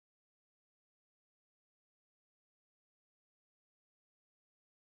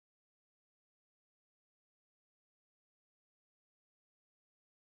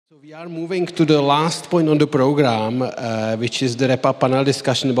So we are moving to the last point on the program, which is the wrap-up panel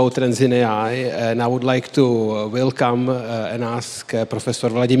discussion about trends in AI. And I would like to welcome and ask Professor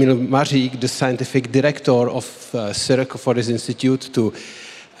Vladimír Mařík, the scientific director of CIIRC for this institute,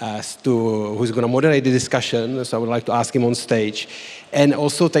 who's going to moderate the discussion. So I would like to ask him on stage. And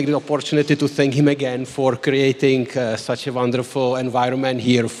also take the opportunity to thank him again for creating such a wonderful environment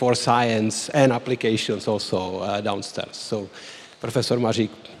here for science and applications also downstairs. So, Professor Mařík,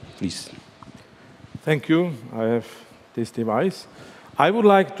 please. Thank you. I have this device. I would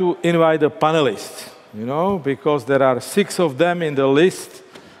like to invite the panelists, because there are 6 of them in the list.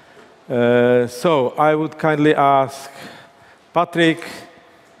 So I would kindly ask Patrick,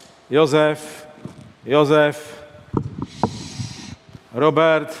 Josef,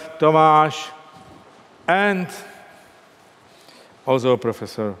 Robert, Tomáš, and also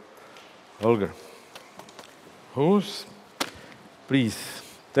Professor Holger. Please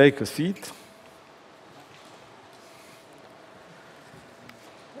take a seat.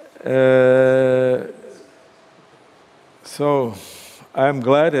 So I'm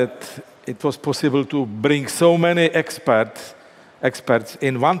glad that it was possible to bring so many experts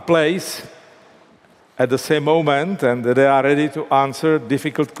in one place at the same moment, and they are ready to answer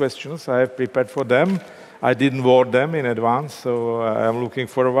difficult questions I have prepared for them. I didn't warn them in advance, so I'm looking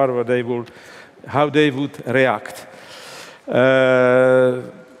forward how they would react.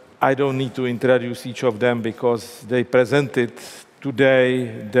 I don't need to introduce each of them because they presented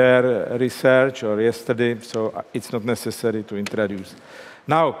today their research or yesterday, so it's not necessary to introduce.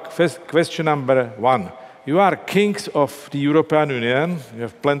 Now, question number 1. You are kings of the European Union, you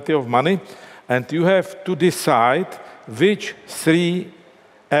have plenty of money, and you have to decide which 3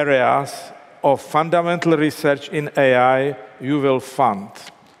 areas of fundamental research in AI you will fund.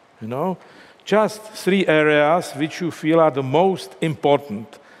 Just 3 areas which you feel are the most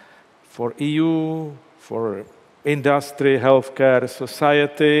important for EU, for industry, healthcare,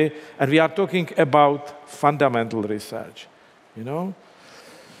 society, and we are talking about fundamental research.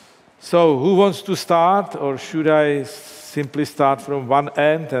 So who wants to start, or should I simply start from one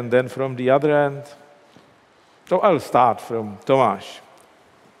end and then from the other end? So I'll start from Tomáš.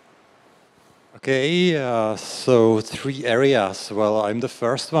 Okay, so 3 areas. Well, I'm the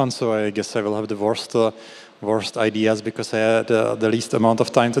first one, so I guess I will have the worst ideas because I had the least amount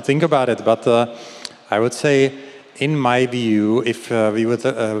of time to think about it. But I would say, in my view, if we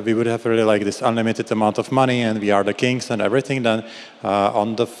would have really like this unlimited amount of money and we are the kings and everything, then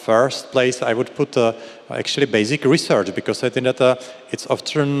on the first place I would put actually basic research, because I think that it's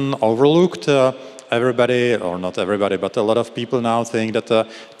often overlooked. Everybody, or not everybody, but a lot of people now think that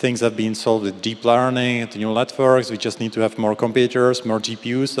things have been solved with deep learning, neural networks. We just need to have more computers, more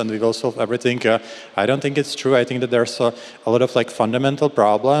GPUs, and we will solve everything. I don't think it's true. I think that there's a lot of fundamental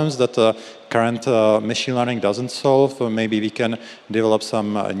problems that current machine learning doesn't solve. Maybe we can develop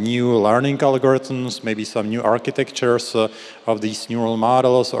some new learning algorithms, maybe some new architectures of these neural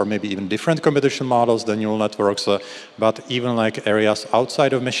models, or maybe even different computational models than neural networks. But even areas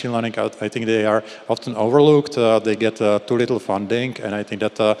outside of machine learning, I think they are often overlooked. They get too little funding, and I think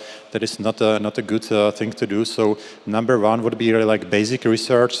that that is not a good thing to do. So number 1 would be really basic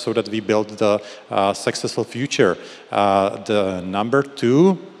research, so that we build the successful future. The number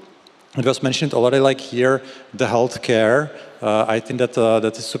 2, it was mentioned already, here, the healthcare. I think that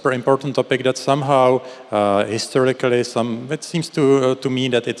that is a super important topic that somehow, historically, it seems to me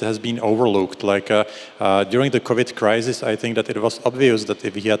that it has been overlooked. During the COVID crisis, I think that it was obvious that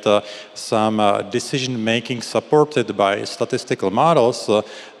if we had some decision-making supported by statistical models,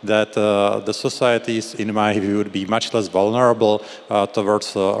 that the societies, in my view, would be much less vulnerable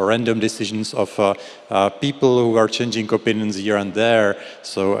towards random decisions of people who are changing opinions here and there.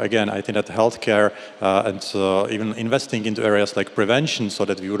 So again, I think that healthcare and even investing into areas like prevention, so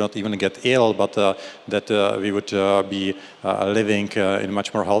that we would not even get ill, but that we would be living in a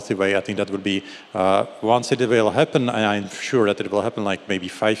much more healthy way. I think that would be, once it will happen, and I'm sure that it will happen maybe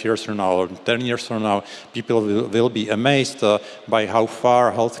 5 years from now or 10 years from now, people will be amazed by how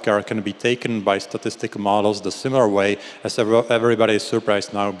far healthcare can be taken by statistical models the similar way as everybody is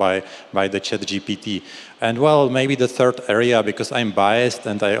surprised now by the ChatGPT. And well, maybe the 3rd area, because I'm biased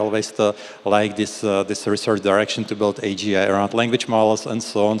and I always like this research direction to build AGI around language models and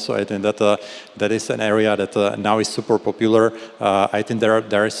so on. So I think that that is an area that now is super popular. I think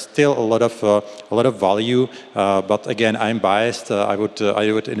there is still a lot of value, but again, I'm biased. I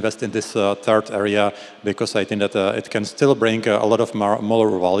would invest in this 3rd area because I think that it can still bring a lot of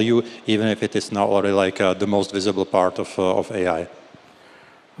more value, even if it is not already the most visible part of AI.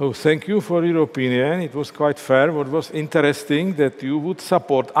 Oh, thank you for your opinion. It was quite fair. What was interesting that you would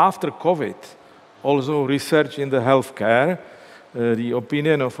support after COVID also research in the healthcare. The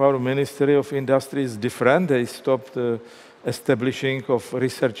opinion of our Ministry of Industry is different. They stopped establishing of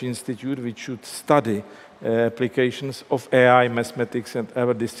research institute which should study applications of AI, mathematics, and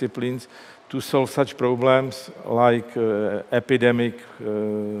other disciplines to solve such problems like epidemic,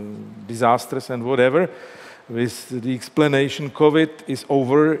 disasters, and whatever. With the explanation, COVID is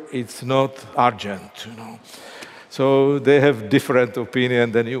over, it's not urgent, you know. So they have different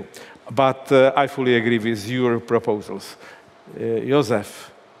opinion than you. But I fully agree with your proposals.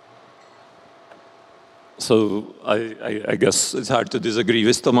 Josef. So I guess it's hard to disagree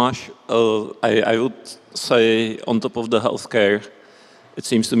with Tomáš. I would say on top of the healthcare, it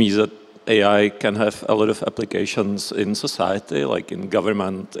seems to me that AI can have a lot of applications in society, like in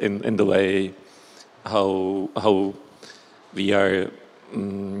government, in the way how we are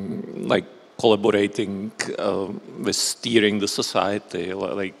like collaborating with steering the society.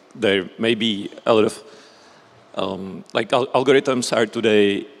 Like there may be a lot of like algorithms are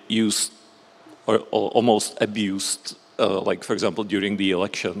today used or almost abused. Like for example, during the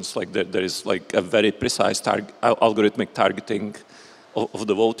elections, like there is like a very precise algorithmic targeting of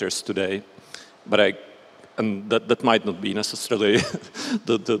the voters today, but and that might not be necessarily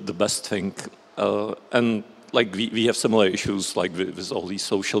the best thing. And like we have similar issues like with all these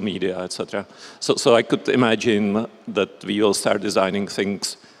social media, etc. So I could imagine that we will start designing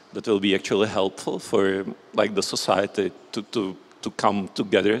things that will be actually helpful for like the society to come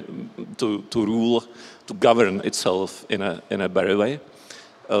together, to rule, to govern itself in a better way.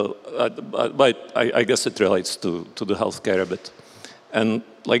 But I guess it relates to the healthcare a bit. And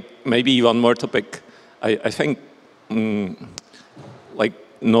like maybe one more topic, I think like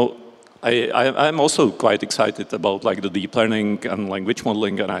no. I'm also quite excited about like the deep learning and language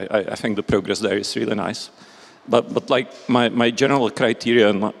modeling, and I think the progress there is really nice. But like my general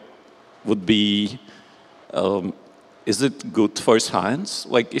criterion would be, is it good for science?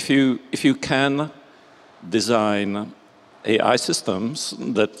 Like if you can design AI systems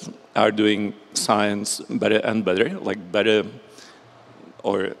that are doing science better and better, like better,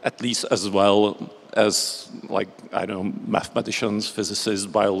 or at least as well as like, I don't know, mathematicians, physicists,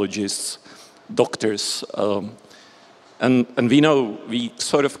 biologists, doctors. And we know we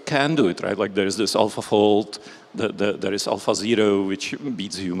sort of can do it, right? Like there is this AlphaFold, there is AlphaZero, which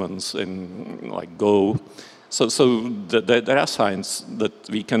beats humans in like Go. So there are signs that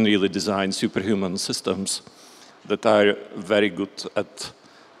we can really design superhuman systems that are very good at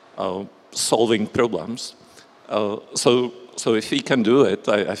solving problems. So if we can do it,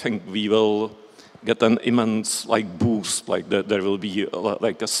 I think we will get an immense like boost, like there will be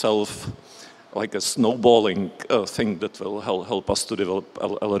like a snowballing thing that will help us to develop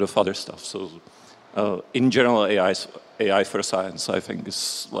a lot of other stuff. So in general, AI for science, I think,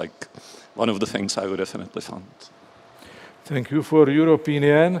 is like one of the things I would definitely fund. Thank you for your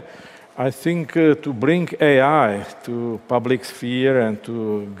opinion. I think to bring AI to public sphere and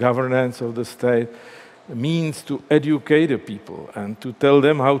to governance of the state means to educate the people and to tell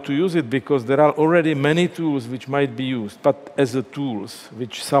them how to use it, because there are already many tools which might be used, but as the tools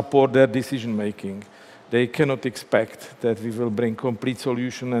which support their decision making, they cannot expect that we will bring complete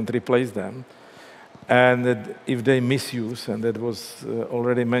solution and replace them. And that if they misuse, and that was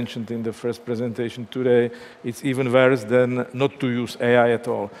already mentioned in the first presentation today, it's even worse than not to use AI at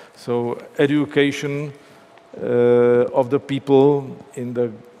all. So education of the people in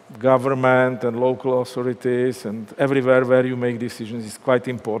the government and local authorities and everywhere where you make decisions is quite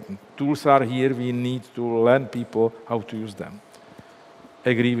important. Tools are here, we need to learn people how to use them.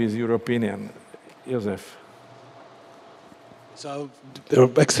 Agree with your opinion. Josef. So there are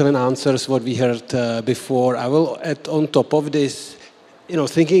excellent answers what we heard before. I will add on top of this,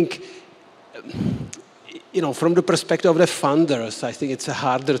 thinking, from the perspective of the funders, I think it's a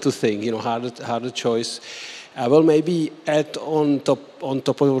harder to think, harder choice. I will maybe add on top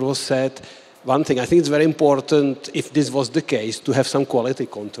of what was said, one thing. I think it's very important, if this was the case, to have some quality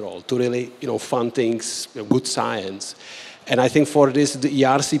control, to really, fund things, good science. And I think for this, the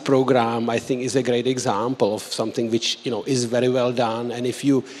ERC program, I think, is a great example of something which, is very well done. And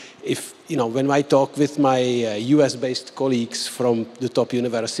when I talk with my US-based colleagues from the top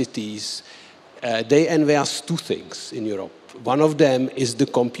universities, they envy us two things in Europe. One of them is the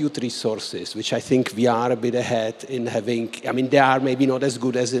compute resources, which I think we are a bit ahead in having. I mean, they are maybe not as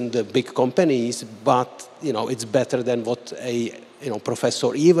good as in the big companies, but it's better than what a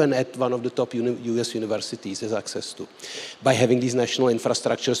professor, even at one of the top US universities, has access to by having these national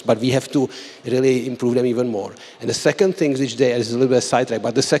infrastructures, but we have to really improve them even more. And the second thing which they, is a little bit of a sidetrack,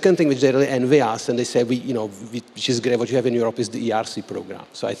 but the second thing which they really envy us, and they say, which is great, what you have in Europe is the ERC program.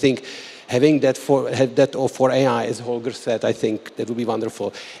 So I think having that for AI, as Holger said, I think that would be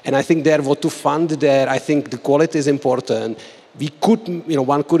wonderful. And I think there, what to fund there, I think the quality is important. We could,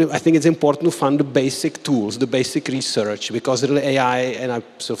 I think it's important to fund the basic tools, the basic research, because really AI, and I've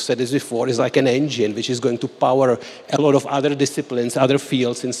sort of said this before, is like an engine which is going to power a lot of other disciplines, other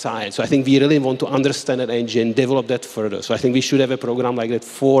fields in science. So I think we really want to understand that engine, develop that further. So I think we should have a program like that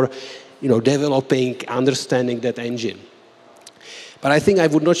for, developing, understanding that engine. But I think I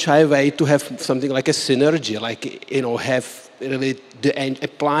would not shy away to have something like a synergy, like, have really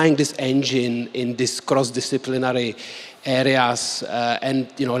applying this engine in this cross-disciplinary areas, and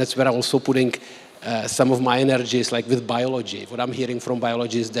that's where I'm also putting some of my energies, like with biology. What I'm hearing from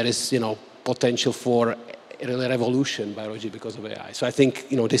biology is there is potential for really revolution biology because of AI. So I think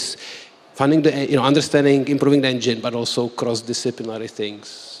this funding the understanding, improving the engine, but also cross-disciplinary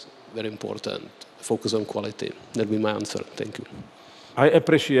things, very important. Focus on quality. That'll be my answer. Thank you. I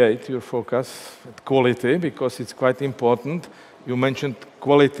appreciate your focus at quality because it's quite important. You mentioned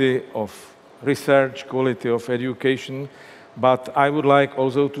quality of research, quality of education, but I would like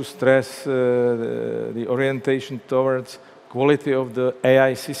also to stress the orientation towards quality of the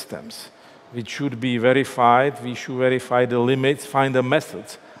AI systems, which should be verified. We should verify the limits, find the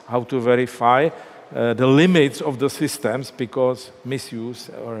methods how to verify the limits of the systems, because misuse,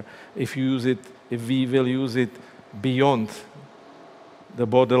 or if we will use it beyond the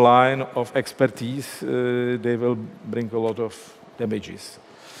borderline of expertise, they will bring a lot of damages.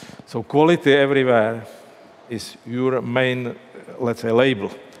 So quality everywhere is your main, let's say, label.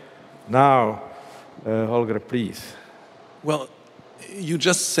 Now, Holger, please. Well, you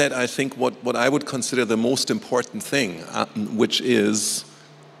just said, I think, what I would consider the most important thing, which is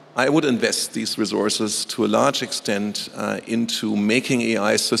I would invest these resources to a large extent into making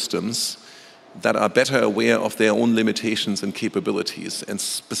AI systems that are better aware of their own limitations and capabilities, and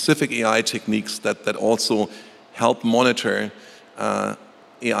specific AI techniques that also help monitor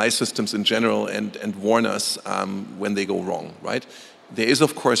AI systems in general and warn us when they go wrong, right? There is,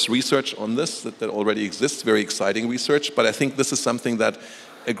 of course, research on this that already exists, very exciting research, but I think this is something that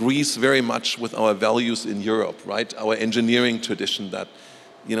agrees very much with our values in Europe, right? Our engineering tradition that,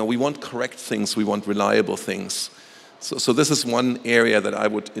 we want correct things, we want reliable things. So this is one area that I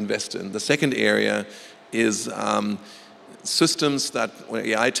would invest in. The second area is systems or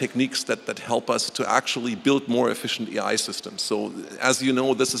AI techniques that help us to actually build more efficient AI systems. So as you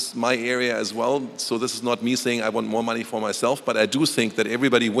know, this is my area as well. So this is not me saying I want more money for myself, but I do think that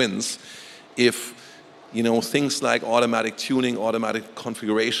everybody wins if things like automatic tuning, automatic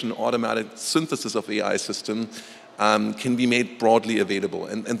configuration, automatic synthesis of AI system can be made broadly available.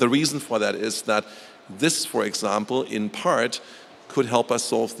 And the reason for that is that this, for example, in part, could help us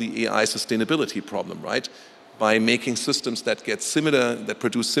solve the AI sustainability problem, right? By making systems that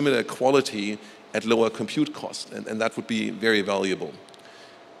produce similar quality at lower compute cost, and that would be very valuable.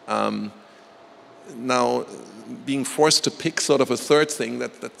 Now, being forced to pick sort of a third thing,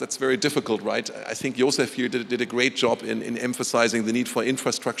 that's very difficult, right? I think Josef here did a great job in emphasizing the need for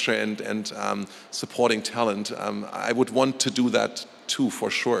infrastructure and supporting talent. I would want to do that too, for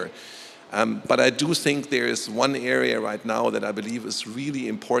sure. But I do think there is one area right now that I believe is really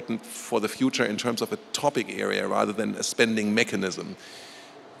important for the future in terms of a topic area rather than a spending mechanism.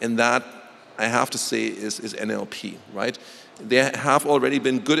 And that, I have to say, is NLP, right? There have already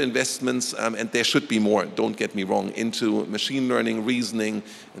been good investments, and there should be more, don't get me wrong, into machine learning, reasoning,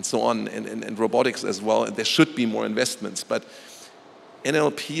 and so on, and robotics as well. And there should be more investments. But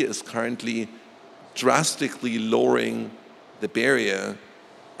NLP is currently drastically lowering the barrier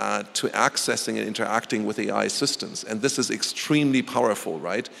to accessing and interacting with AI systems. And this is extremely powerful,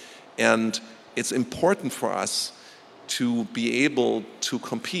 right? And it's important for us to be able to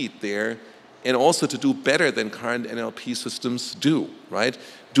compete there and also to do better than current NLP systems do, right?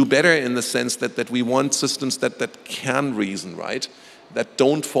 Do better in the sense that we want systems that can reason, right? That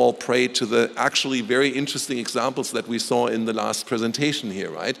don't fall prey to the actually very interesting examples that we saw in the last presentation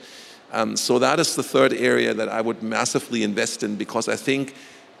here, right? So that is the third area that I would massively invest in, because I think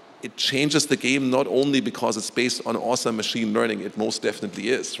it changes the game not only because it's based on awesome machine learning, it most definitely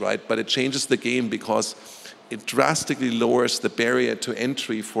is, right? But it changes the game because it drastically lowers the barrier to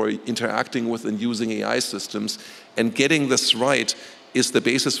entry for interacting with and using AI systems. And getting this right is the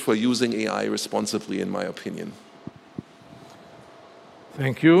basis for using AI responsibly, in my opinion.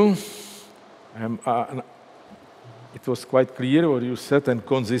 Thank you. it was quite clear what you said and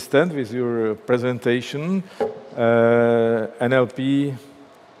consistent with your presentation. NLP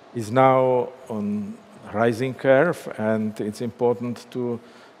is now on rising curve, and it's important to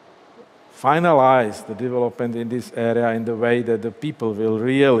finalize the development in this area in the way that the people will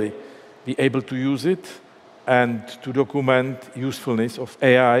really be able to use it and to document usefulness of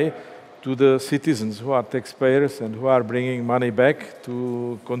AI to the citizens who are taxpayers and who are bringing money back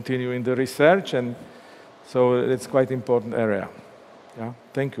to continue in the research. And so it's quite important area. Yeah,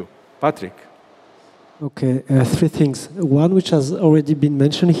 thank you. Patrick. Okay, three things. One which has already been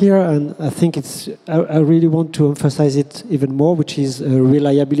mentioned here, and I think I really want to emphasize it even more, which is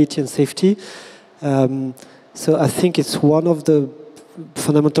reliability and safety. So I think it's one of the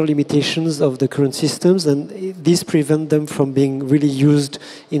fundamental limitations of the current systems, and these prevent them from being really used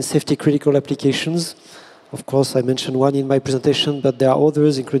in safety-critical applications. Of course, I mentioned one in my presentation, but there are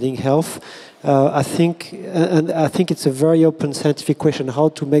others, including health. I think it's a very open scientific question, how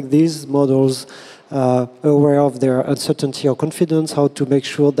to make these models aware of their uncertainty or confidence, how to make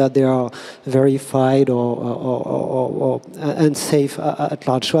sure that they are verified and safe at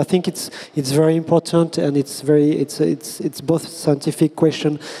large. So I think it's very important, and it's both scientific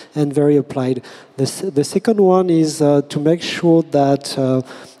question and very applied. The second one is to make sure that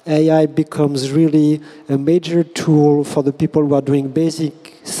AI becomes really a major tool for the people who are doing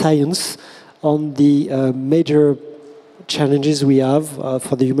basic science on the major challenges we have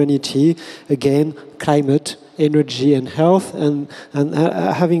for the humanity, again, climate, energy, and health, and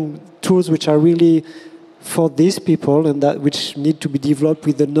having tools which are really for these people and that which need to be developed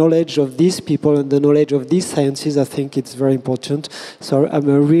with the knowledge of these people and the knowledge of these sciences. I think it's very important. So I'm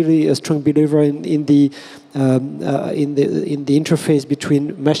really a strong believer in the interface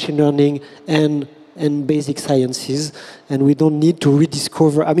between machine learning and basic sciences, and we don't need to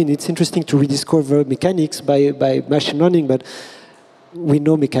rediscover. I mean, it's interesting to rediscover mechanics by machine learning, but we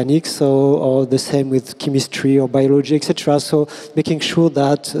know mechanics, or the same with chemistry or biology, etc. So making sure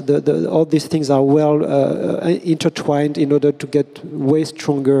that all these things are well intertwined in order to get way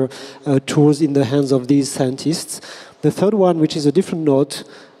stronger tools in the hands of these scientists. The third one, which is a different note,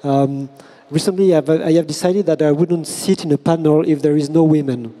 recently I have decided that I wouldn't sit in a panel if there is no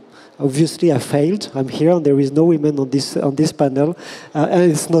women. Obviously, I failed. I'm here, and there is no women on this panel.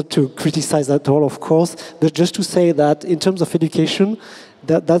 And it's not to criticize at all, of course, but just to say that in terms of education,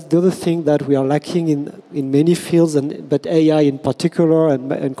 that's the other thing that we are lacking in many fields, but AI in particular,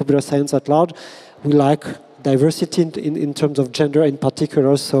 and computer science at large. We lack diversity in terms of gender in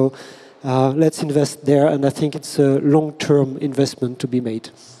particular. So let's invest there, and I think it's a long-term investment to be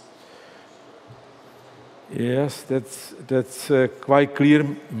made. Yes, that's a quite clear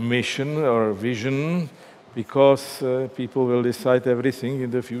mission or vision, because people will decide everything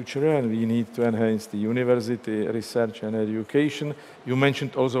in the future, and we need to enhance the university, research and education. You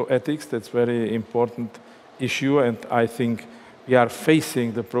mentioned also ethics. That's a very important issue, and I think we are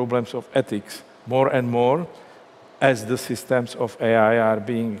facing the problems of ethics more and more as the systems of AI are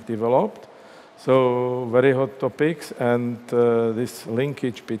being developed. So very hot topics, and this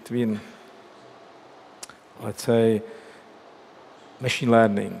linkage between, let's say, machine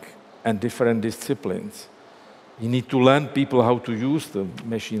learning and different disciplines. You need to learn people how to use the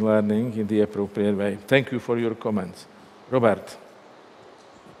machine learning in the appropriate way. Thank you for your comments. Robert.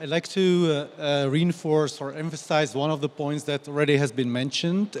 I'd like to reinforce or emphasize one of the points that already has been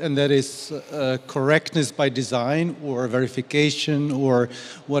mentioned, and that is correctness by design or verification or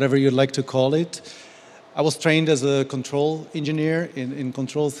whatever you'd like to call it. I was trained as a control engineer in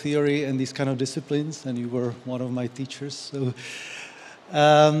control theory and these kind of disciplines, and you were one of my teachers. So,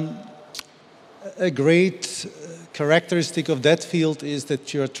 a great characteristic of that field is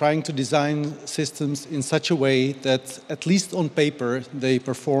that you're trying to design systems in such a way that, at least on paper, they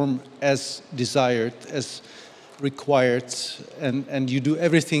perform as desired, as required, and you do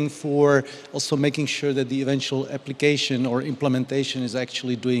everything for also making sure that the eventual application or implementation is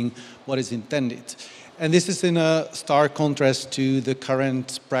actually doing what is intended. And this is in a stark contrast to the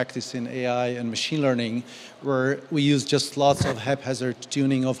current practice in AI and machine learning, where we use just lots of haphazard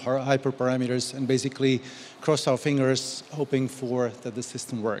tuning of hyperparameters and basically cross our fingers hoping for that the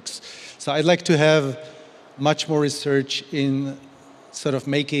system works. So I'd like to have much more research in sort of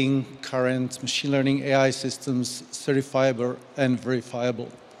making current machine learning AI systems certifiable and verifiable.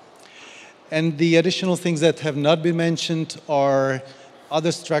 And the additional things that have not been mentioned are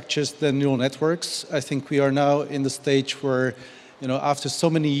other structures than neural networks. I think we are now in the stage where, after so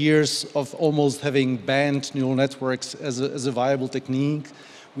many years of almost having banned neural networks as a viable technique,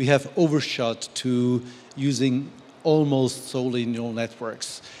 we have overshot to using almost solely neural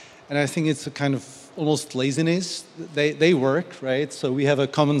networks. And I think it's a kind of almost laziness. They work, right? So we have a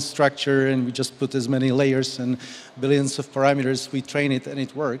common structure and we just put as many layers and billions of parameters, we train it and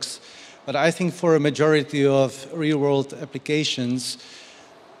it works. But I think for a majority of real-world applications,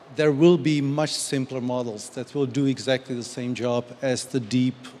 there will be much simpler models that will do exactly the same job as the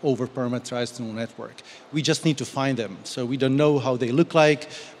deep over-parameterized neural network. We just need to find them. So we don't know how they look like,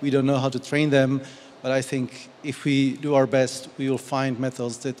 we don't know how to train them, but I think if we do our best, we will find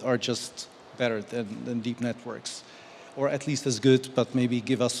methods that are just better than deep networks, or at least as good, but maybe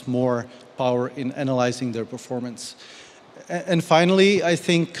give us more power in analyzing their performance. And finally, I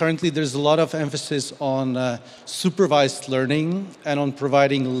think currently there's a lot of emphasis on supervised learning and on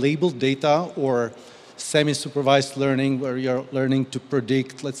providing labeled data or semi-supervised learning where you're learning to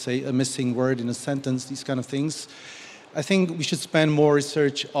predict, let's say, a missing word in a sentence, these kind of things. I think we should spend more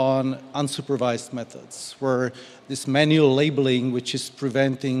research on unsupervised methods where this manual labeling, which is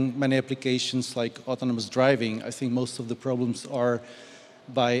preventing many applications like autonomous driving, I think most of the problems are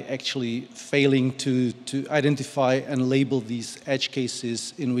by actually failing to identify and label these edge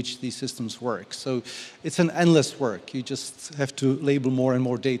cases in which these systems work. So it's an endless work. You just have to label more and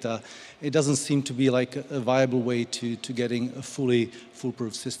more data. It doesn't seem to be like a viable way to getting a fully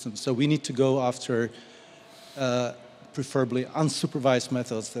foolproof system. So we need to go after preferably unsupervised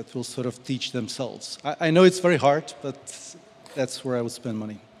methods that will sort of teach themselves. I know it's very hard, but that's where I would spend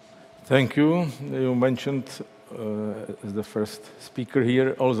money. Thank you. You mentioned as the first speaker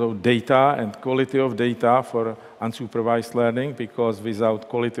here, also data and quality of data for unsupervised learning, because without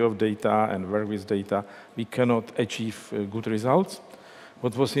quality of data and work with data, we cannot achieve good results.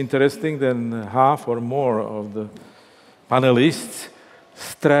 What was interesting, then half or more of the panelists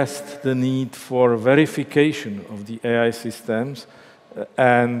stressed the need for verification of the AI systems,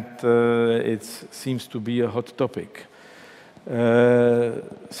 and it seems to be a hot topic.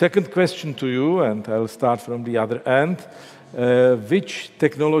 Second question to you, and I'll start from the other end. Which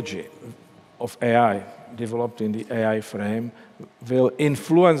technology of AI developed in the AI frame will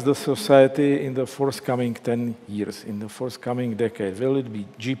influence the society in the forthcoming 10 years, in the forthcoming decade? Will it be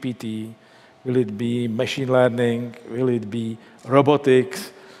GPT? Will it be machine learning? Will it be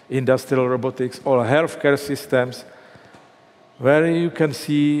robotics, industrial robotics, or healthcare systems? Where you can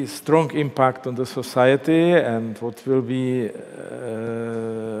see strong impact on the society and what will be,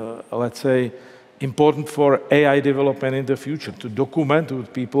 let's say, important for AI development in the future, to document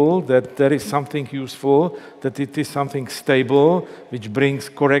with people that there is something useful, that it is something stable, which brings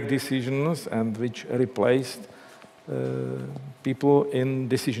correct decisions and which replaced people in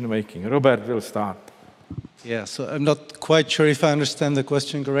decision-making. Robert will start. Yeah, so I'm not quite sure if I understand the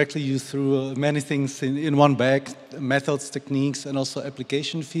question correctly. You threw many things in one bag, methods, techniques, and also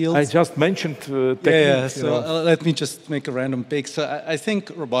application fields. I just mentioned techniques. Yeah, so let me just make a random pick. So I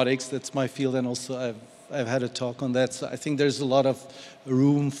think robotics, that's my field, and also I've had a talk on that. So I think there's a lot of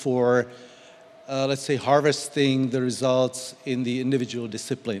room for, let's say, harvesting the results in the individual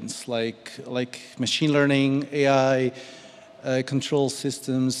disciplines, like machine learning, AI, control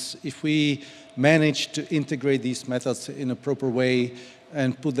systems. If we manage to integrate these methods in a proper way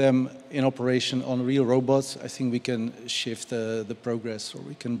and put them in operation on real robots, I think we can shift the progress, or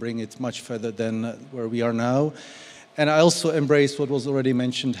we can bring it much further than where we are now. And I also embrace what was already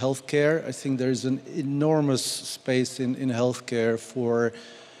mentioned, healthcare. I think there's an enormous space in healthcare for,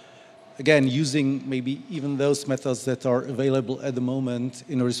 again, using maybe even those methods that are available at the moment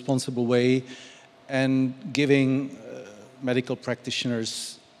in a responsible way and giving medical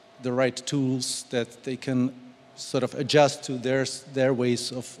practitioners the right tools that they can sort of adjust to their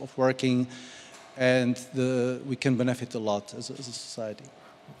ways of working, and we can benefit a lot as a society.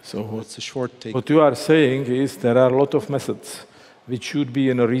 So it's a short take. What you are saying is there are a lot of methods which should be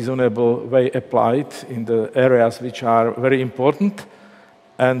in a reasonable way applied in the areas which are very important,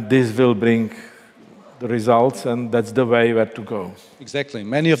 and this will bring the results, and that's the way where to go. Exactly.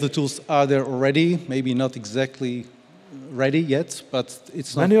 Many of the tools are there already, maybe not exactly ready yet, but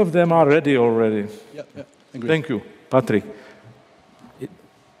it's not... Many of them are ready already. Yeah, agree. Thank you. Patrick.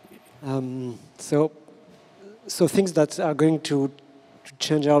 So things that are going to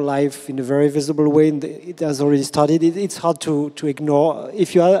change our life in a very visible way, and it has already started. It's hard to ignore.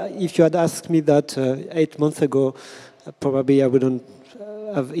 If you had asked me that 8 months ago, probably I wouldn't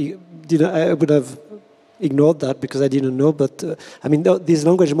have. I would have ignored that because I didn't know. But I mean, these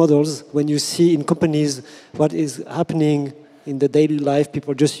language models, when you see in companies what is happening in the daily life,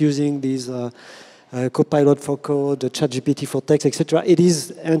 people just using these Copilot for code, ChatGPT for text, etc. It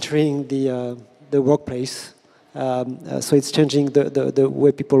is entering the workplace. So it's changing the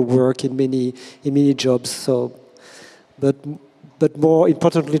way people work in many jobs. So, but But more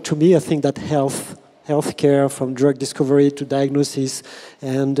importantly to me, I think that healthcare, from drug discovery to diagnosis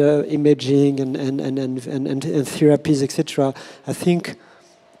and imaging and therapies, etc. I think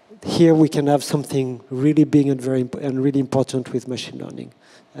here we can have something really big and really important with machine learning.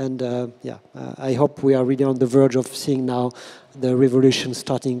 And I hope we are really on the verge of seeing now the revolution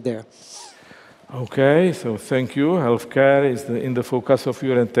starting there. Okay, so thank you. Healthcare is in the focus of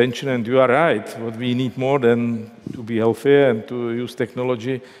your attention, and you are right. What we need more than to be healthy and to use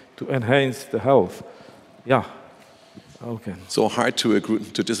technology to enhance the health. Yeah. Okay. So hard to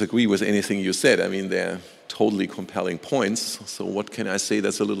disagree with anything you said. I mean, they're totally compelling points. So what can I say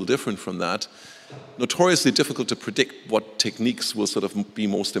that's a little different from that? Notoriously difficult to predict what techniques will sort of be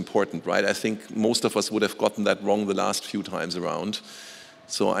most important, right? I think most of us would have gotten that wrong the last few times around.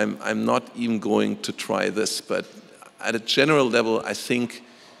 So I'm not even going to try this, but at a general level, I think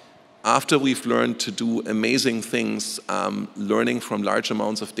after we've learned to do amazing things, learning from large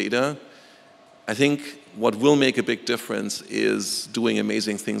amounts of data, I think what will make a big difference is doing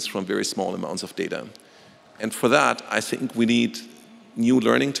amazing things from very small amounts of data. And for that, I think we need new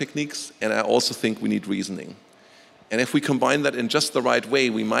learning techniques, and I also think we need reasoning. And if we combine that in just the right way,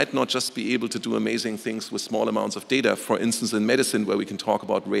 we might not just be able to do amazing things with small amounts of data, for instance, in medicine, where we can talk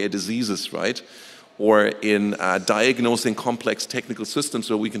about rare diseases, right? Or in diagnosing complex technical systems,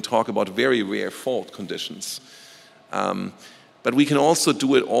 where we can talk about very rare fault conditions. But we can also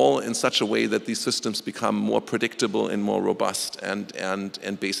do it all in such a way that these systems become more predictable and more robust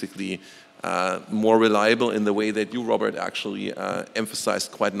and basically more reliable in the way that you, Robert, actually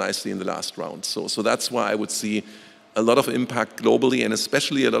emphasized quite nicely in the last round. So that's why I would see a lot of impact globally, and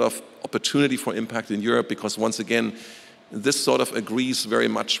especially a lot of opportunity for impact in Europe, because once again, this sort of agrees very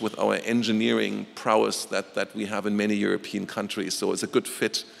much with our engineering prowess that we have in many European countries. So it's a good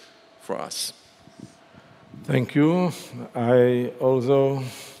fit for us. Thank you. I also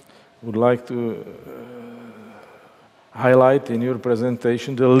would like to highlight in your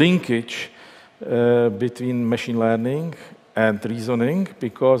presentation the linkage between machine learning and reasoning,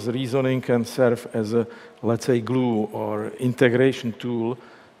 because reasoning can serve as a, let's say, glue or integration tool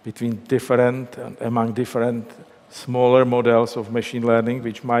between different and among different smaller models of machine learning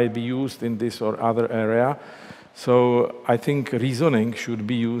which might be used in this or other area. So I think reasoning should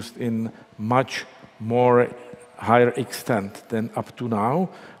be used in much more higher extent than up to now,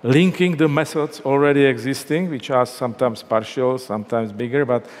 linking the methods already existing, which are sometimes partial, sometimes bigger,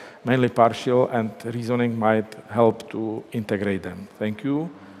 but mainly partial, and reasoning might help to integrate them. Thank you.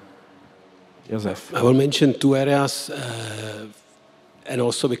 Josef. I will mention two areas, and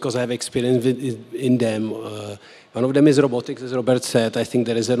also because I have experience in them. One of them is robotics, as Robert said. I think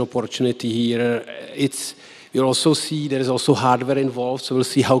there is an opportunity here. You'll also see there is also hardware involved, so we'll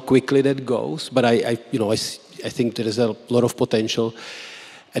see how quickly that goes. But I think there is a lot of potential.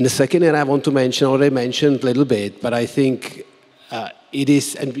 And the second area I want to mention, I already mentioned a little bit, but I think it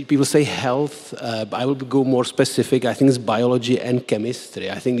is, and people say health, but I will go more specific. I think it's biology and chemistry.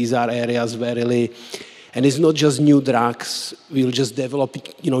 I think these are areas where really, and it's not just new drugs, we'll just develop,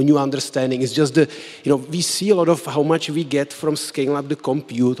 new understanding. It's just we see a lot of how much we get from scaling up the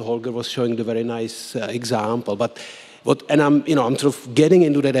compute. Holger was showing the very nice example, and I'm sort of getting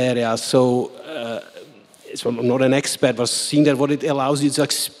into that area. So I'm not an expert, but seeing that what it allows you is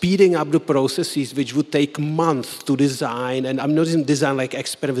like speeding up the processes which would take months to design. And I'm not in design like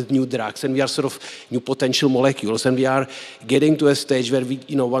expert with new drugs, and we are sort of new potential molecules, and we are getting to a stage where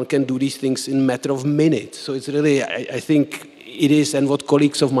one can do these things in a matter of minutes. So it's really, I think it is, and what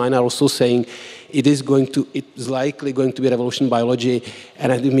colleagues of mine are also saying, it's likely going to be a revolution in biology,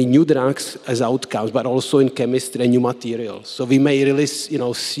 and I mean new drugs as outcomes, but also in chemistry and new materials. So we may really,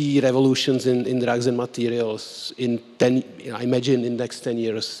 see revolutions in drugs and materials in I imagine in the next 10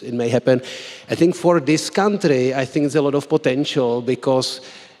 years it may happen. I think for this country, I think there's a lot of potential because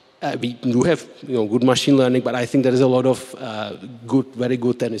we do have good machine learning, but I think there is a lot of very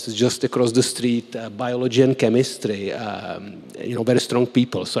good tennis just across the street, biology and chemistry, very strong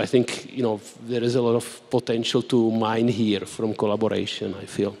people. So I think there is a lot of potential to mine here from collaboration, I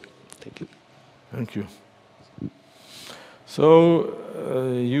feel. Thank you. Thank you. So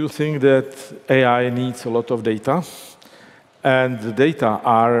you think that AI needs a lot of data? And the data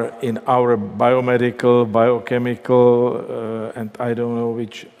are in our biomedical, biochemical, and I don't know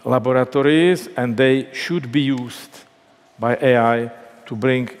which laboratories, and they should be used by AI to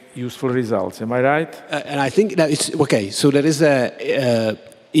bring useful results. Am I right? And I think that it's okay. So there is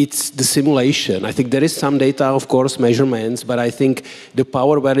it's the simulation. I think there is some data, of course, measurements, but I think the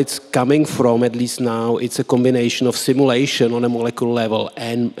power where it's coming from, at least now, it's a combination of simulation on a molecular level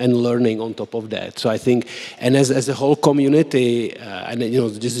and learning on top of that. So I think, and as a whole community, and you know,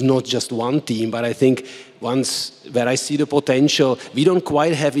 this is not just one team, but I think once where I see the potential, we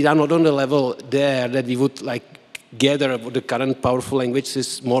are not on the level there that we would like gather the current powerful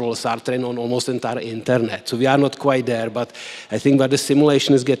languages models are trained on almost entire internet. So we are not quite there, but I think that the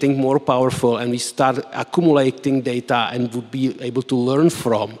simulation is getting more powerful and we start accumulating data and would be able to learn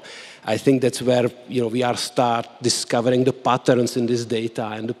from. I think that's where we are start discovering the patterns in this data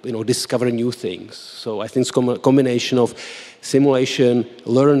and discovering new things. So I think it's a combination of simulation,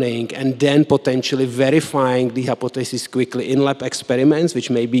 learning, and then potentially verifying the hypothesis quickly in lab experiments,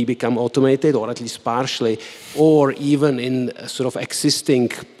 which maybe become automated or at least partially, or even in sort of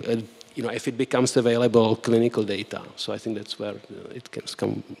existing, if it becomes available, clinical data. So I think that's where it can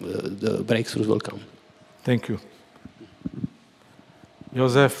come, the breakthroughs will come. Thank you.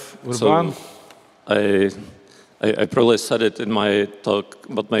 Josef, Urban? So I probably said it in my talk,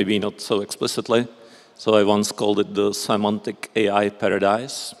 but maybe not so explicitly. So I once called it the semantic AI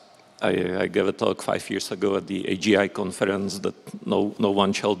paradise. I gave a talk 5 years ago at the AGI conference that no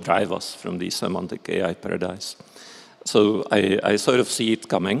one shall drive us from the semantic AI paradise. So I sort of see it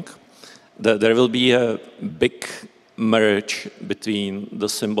coming. There will be a big merge between the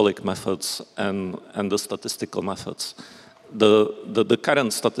symbolic methods and the statistical methods. The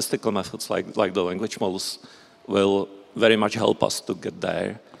current statistical methods, like the language models, will very much help us to get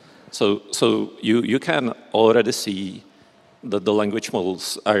there. So you can already see that the language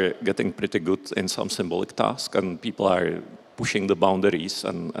models are getting pretty good in some symbolic tasks, and people are pushing the boundaries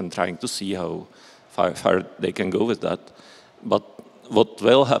and trying to see how far they can go with that. But what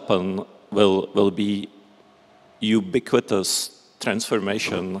will happen will be ubiquitous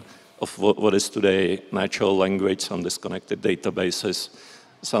transformation of what is today natural language, some disconnected databases,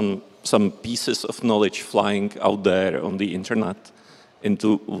 some pieces of knowledge flying out there on the internet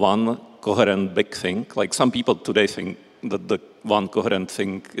into one coherent big thing. Like some people today think that the one coherent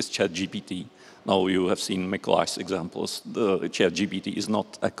thing is ChatGPT. Now you have seen Mikuláš's examples. The ChatGPT is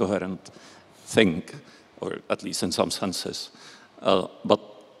not a coherent thing, or at least in some senses. But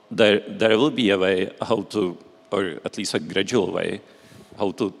there will be a way how to, or at least a gradual way,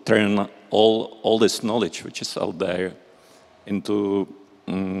 how to turn all this knowledge which is out there into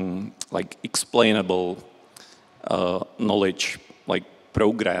like explainable knowledge, like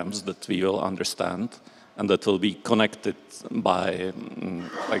programs that we will understand and that will be connected by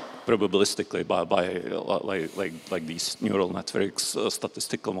like probabilistically by like these neural networks,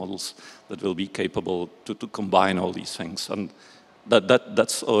 statistical models that will be capable to combine all these things. And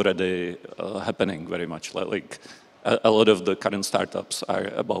that's already happening very much. Like a lot of the current startups are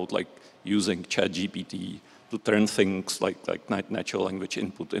about like using ChatGPT to turn things like natural language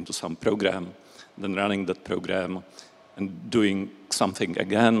input into some program, then running that program and doing something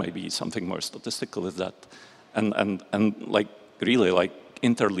again, maybe something more statistical with that, and like really like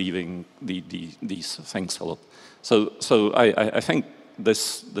interleaving these things a lot. So I think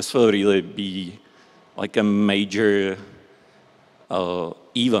this will really be like a major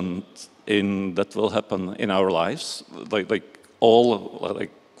event that will happen in our lives.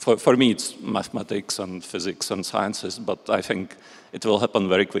 For me, it's mathematics and physics and sciences, but I think it will happen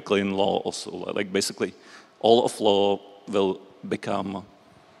very quickly in law also. Like basically, all of law will become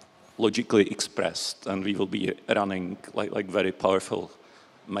logically expressed, and we will be running like very powerful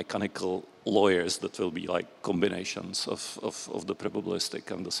mechanical lawyers that will be like combinations of the probabilistic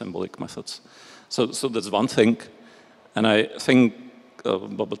and the symbolic methods. So that's one thing, and I think,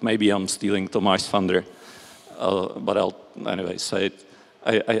 but maybe I'm stealing Tomáš's thunder, but I'll anyway say it.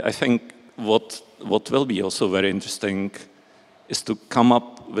 I think what will be also very interesting is to come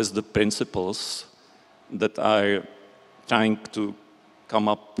up with the principles that are trying to come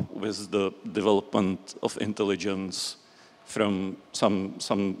up with the development of intelligence from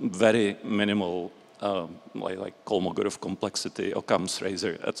some very minimal, like Kolmogorov complexity, Occam's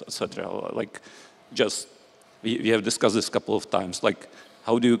razor, etc. Like just we have discussed this a couple of times. Like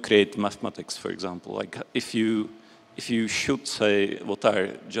how do you create mathematics, for example? Like if you should say what are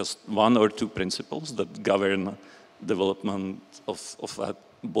just one or two principles that govern development of a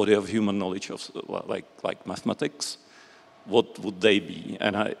body of human knowledge of like mathematics, what would they be?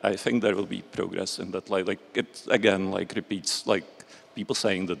 And I think there will be progress in that. Like it again like repeats like people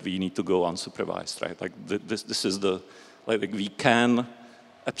saying that we need to go unsupervised, right? Like this is the like we can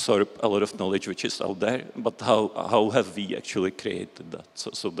absorb a lot of knowledge which is out there, but how have we actually created that?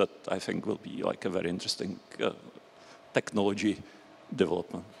 So that I think will be like a very interesting technology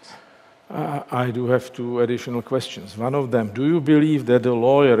development. I do have 2 additional questions. One of them, do you believe that the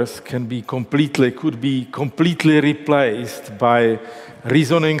lawyers could be completely replaced by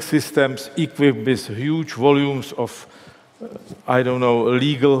reasoning systems equipped with huge volumes of, I don't know,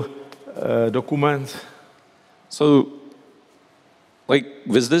 legal documents? So, like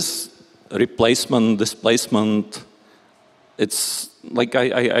with this replacement, displacement, it's like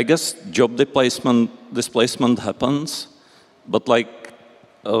I guess job displacement happens, but like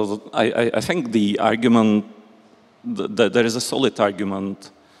I think the argument that there is a solid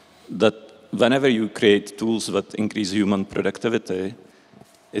argument that whenever you create tools that increase human productivity,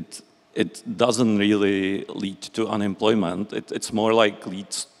 it doesn't really lead to unemployment. It's more like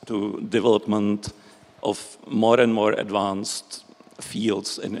leads to development of more and more advanced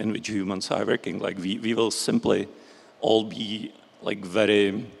fields in which humans are working. Like we will simply all be like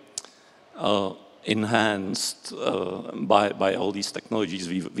very enhanced by all these technologies.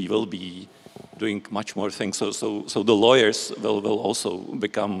 We will be doing much more things. So the lawyers will also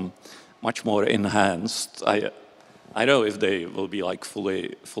become much more enhanced. I don't know if they will be like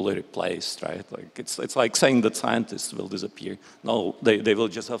fully replaced, right? Like it's like saying that scientists will disappear. No, they will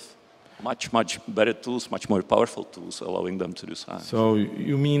just have much better tools, much more powerful tools, allowing them to do science. So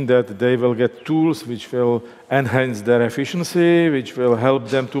you mean that they will get tools which will enhance their efficiency, which will help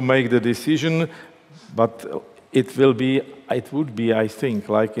them to make the decision, but it would be, I think,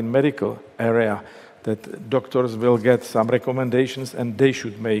 like in medical area, that doctors will get some recommendations and they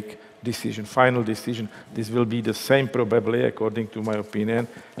should make final decision. This will be the same probably, according to my opinion.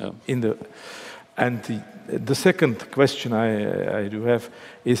 Yeah. And the second question I do have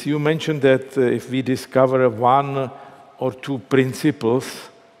is, you mentioned that if we discover 1 or 2 principles,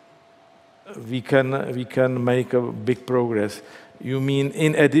 we can make a big progress. You mean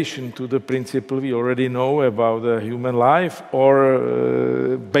in addition to the principle we already know about the human life,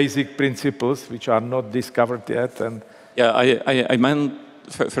 or basic principles which are not discovered yet? And yeah, I meant,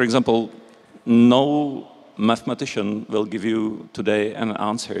 for example, no mathematician will give you today an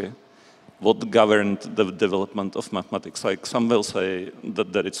answer what governed the development of mathematics. Like some will say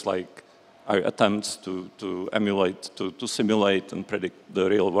that it's like our attempts to emulate, to simulate and predict the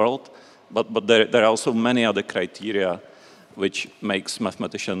real world, but there are also many other criteria which makes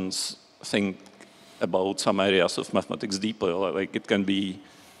mathematicians think about some areas of mathematics deeply. Like it can be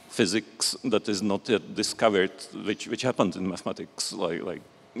physics that is not yet discovered, which happened in mathematics like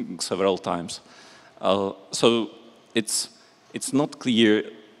several times. So it's not clear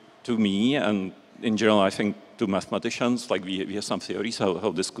to me, and in general I think to mathematicians, like we have some theories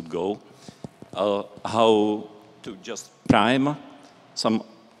how this could go, how to just prime some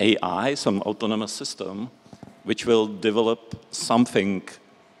AI, some autonomous system, which will develop something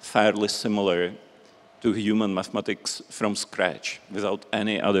fairly similar to human mathematics from scratch, without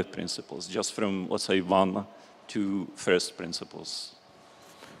any other principles, just from, let's say, 1, 2 first principles.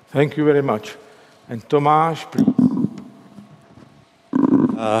 Thank you very much. And Tomáš, please.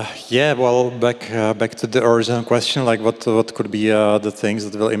 Yeah, well, back to the original question, like what could be the things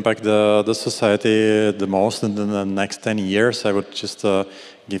that will impact the society the most in the next 10 years? I would just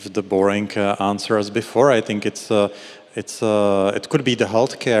give the boring answer as before. I think it could be the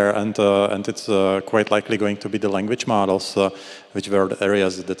healthcare, and it's quite likely going to be the language models, which were the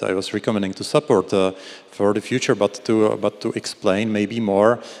areas that I was recommending to support for the future. But to explain maybe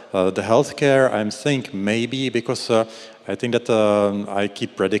more the healthcare, I'm saying maybe because I think that I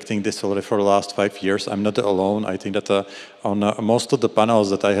keep predicting this already for the last 5 years. I'm not alone. I think that on most of the panels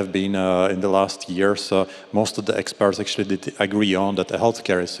that I have been in the last years, most of the experts actually did agree on that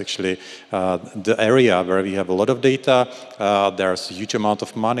healthcare is actually the area where we have a lot of data. There's a huge amount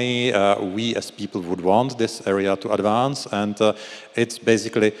of money. We as people would want this area to advance, and it's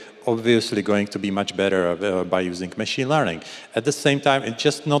basically obviously going to be much better by using machine learning. At the same time, it's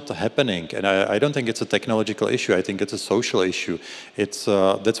just not happening, and I don't think it's a technological issue. I think it's a social issue. It's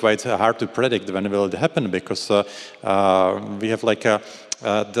that's why it's hard to predict when it will happen, because we have like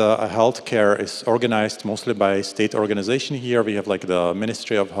the healthcare is organized mostly by state organization here. We have like the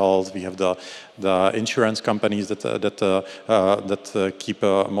Ministry of Health. We have the insurance companies that keep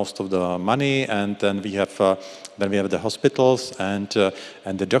most of the money, and then we have the hospitals and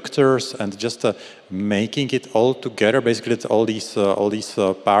the doctors, and just making it all together. Basically, all these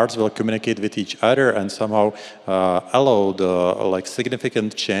parts will communicate with each other and somehow allow the like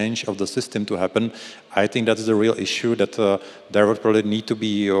significant change of the system to happen. I think that's the real issue, that there would probably need to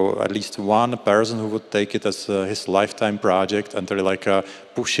be at least one person who would take it as his lifetime project and really like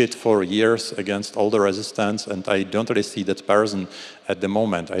push it for years against all the resistance. And I don't really see that person at the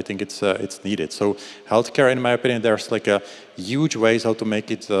moment. I think it's needed. So healthcare, in my opinion, there's like a huge ways how to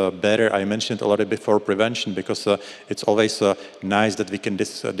make it better. I mentioned already before prevention, because it's always nice that we can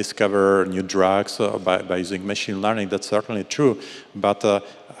discover new drugs by using machine learning. That's certainly true. But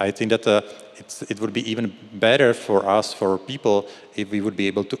I think that it would be even better for us, for people, if we would be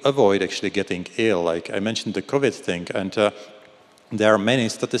able to avoid actually getting ill. Like I mentioned the COVID thing, and there are many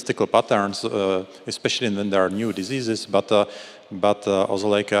statistical patterns, especially when there are new diseases, but also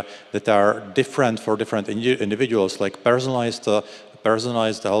like that are different for different individuals, like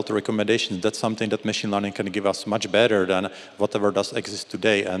personalized health recommendations. That's something that machine learning can give us much better than whatever does exist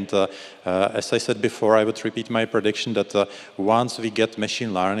today. And as I said before, I would repeat my prediction that once we get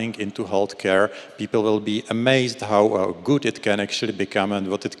machine learning into healthcare, people will be amazed how good it can actually become and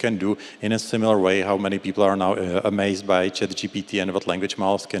what it can do in a similar way how many people are now amazed by ChatGPT and what language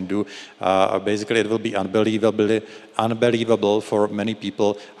models can do. Basically, it will be unbelievable for many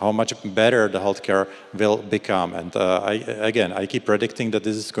people how much better the healthcare will become. And I keep predicting that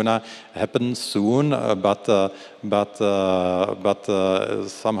this is going to happen soon, but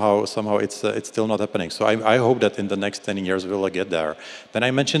somehow it's still not happening. So I hope that in the next 10 years we will get there. Then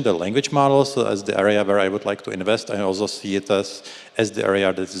I mentioned the language models as the area where I would like to invest. I also see it as the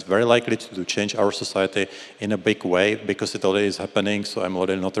area that is very likely to change our society in a big way, because it already is happening. So I'm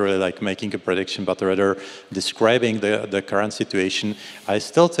already not really like making a prediction, but rather describing the current situation. I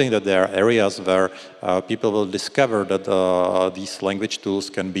still think that there are areas where people will discover that these language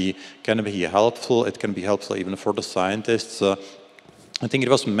tools can be helpful. It can be helpful even for the scientists. I think it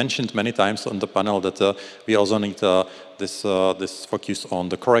was mentioned many times on the panel that we also need this focus on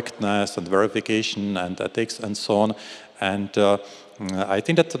the correctness and verification and ethics and so on. And I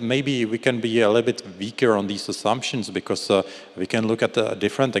think that maybe we can be a little bit weaker on these assumptions, because we can look at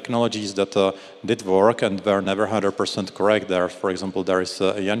different technologies that did work and were never 100% correct. There, for example, there is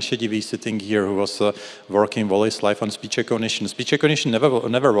Jan Šedivý sitting here who was working all his life on speech recognition. Speech recognition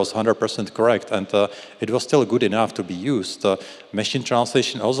never was 100% correct, and it was still good enough to be used. Machine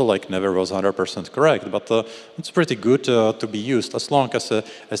translation also never was 100% correct, but it's pretty good to be used as long as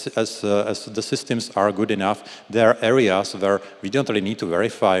the systems are good enough. There are areas where we don't really need to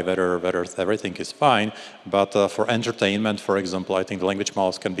verify whether everything is fine, but for entertainment, for example, I think the language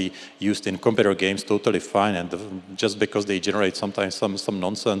models can be used in computer games totally fine, and just because they generate sometimes some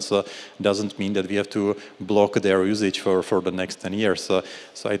nonsense doesn't mean that we have to block their usage for the next 10 years.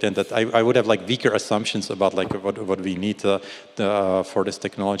 So I think that I would have weaker assumptions about what we need for this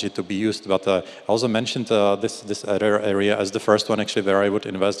technology to be used. But I also mentioned this other area as the first one actually where I would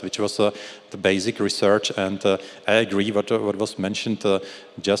invest, which was the basic research. And I agree what was mentioned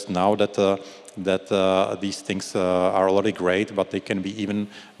just now, that these things are already great, but they can be even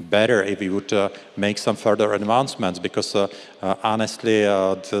better if we would make some further advancements, because honestly,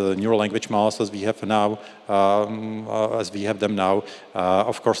 the neural language models as we have now,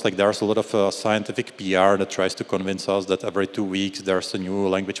 of course, there's a lot of scientific PR that tries to convince us that every 2 weeks there's a new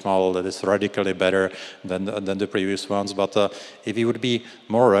language model that is radically better than the previous ones. But if we would be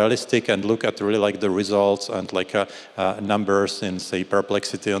more realistic and look at really the results and numbers in, say,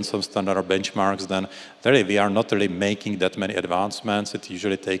 perplexity on some standard benchmarks, then really we are not really making that many advancements. It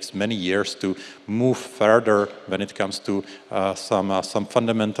usually takes many years to move further when it comes to some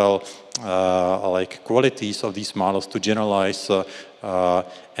fundamental qualities of these models to generalize.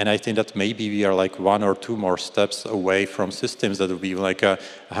 And I think that maybe we are 1 or 2 more steps away from systems that will be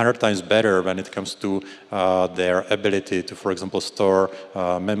 100 times better when it comes to their ability to, for example, store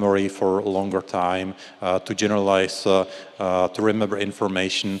memory for a longer time, to generalize, to remember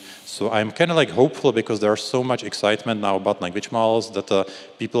information. So I'm kind of hopeful, because there's so much excitement now about language models that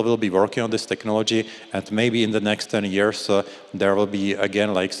people will be working on this technology, and maybe in the next 10 years there will be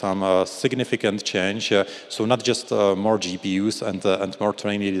again some significant change. So not just more GPUs and more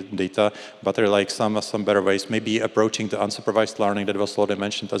training data, but there are some better ways, maybe approaching the unsupervised learning that was already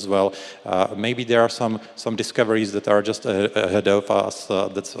mentioned as well. Maybe there are some discoveries that are just ahead of us.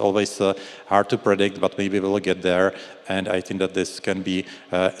 That's always hard to predict, but maybe we'll get there. And I think that this can be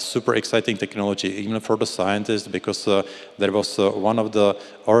super exciting technology, even for the scientists, because there was one of the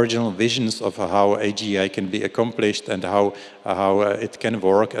original visions of how AGI can be accomplished and how it can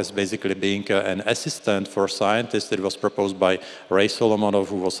work as basically being an assistant for scientists. It was proposed by Ray Solomonov,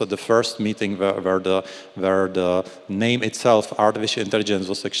 who was at the first meeting where the name itself, artificial intelligence,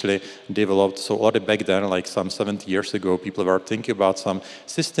 was actually developed. So already back then, some 70 years ago, people were thinking about some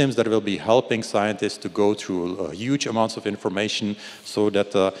systems that will be helping scientists to go through a huge amount amounts of information so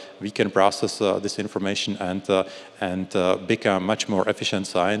that we can process this information and become much more efficient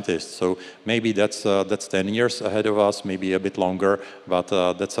scientists. So maybe that's 10 years ahead of us, maybe a bit longer, but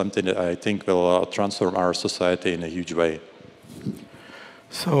that's something that I think will transform our society in a huge way.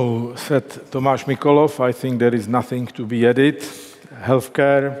 So, said Tomáš Mikolov, I think there is nothing to be added.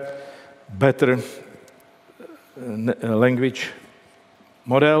 Healthcare, better language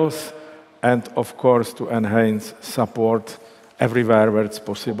models, and of course to enhance support everywhere where it's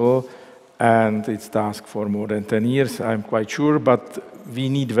possible. And it's task for more than 10 years, I'm quite sure, but we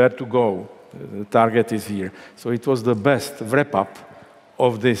need where to go. The target is here. So it was the best wrap-up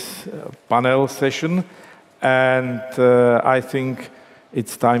of this panel session. And I think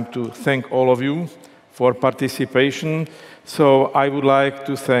it's time to thank all of you for participation. So I would like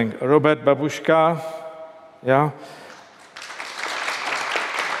to thank Robert Babuška, yeah,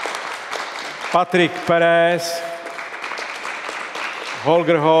 Patrick Peréz,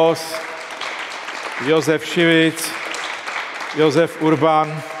 Holger, Josef Šivic, Josef Urban,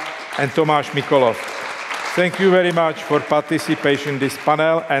 and Tomáš Mikolov. Thank you very much for participation in this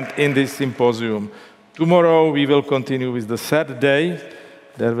panel and in this symposium. Tomorrow we will continue with the third day.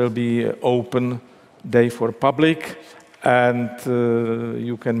 There will be an open day for public, and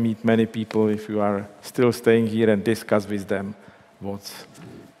you can meet many people if you are still staying here and discuss with them what's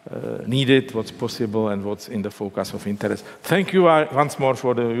needed, what's possible, and what's in the focus of interest. Thank you once more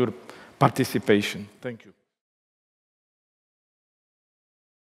for your participation. Thank you.